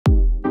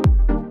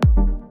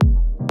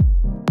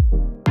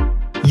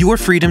Your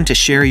freedom to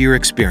share your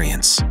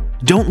experience.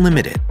 Don't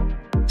limit it.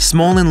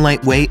 Small and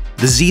lightweight,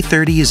 the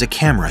Z30 is a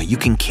camera you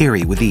can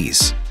carry with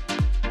ease.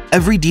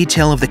 Every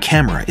detail of the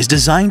camera is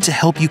designed to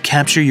help you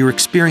capture your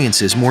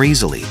experiences more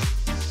easily.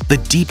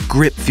 The deep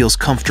grip feels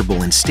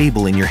comfortable and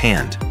stable in your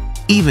hand,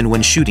 even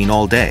when shooting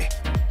all day.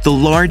 The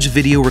large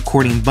video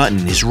recording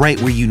button is right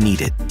where you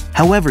need it,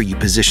 however you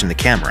position the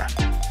camera.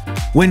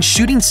 When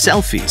shooting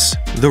selfies,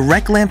 the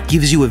rec lamp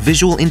gives you a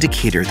visual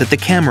indicator that the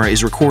camera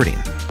is recording.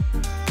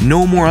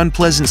 No more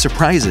unpleasant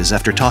surprises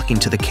after talking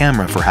to the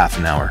camera for half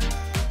an hour.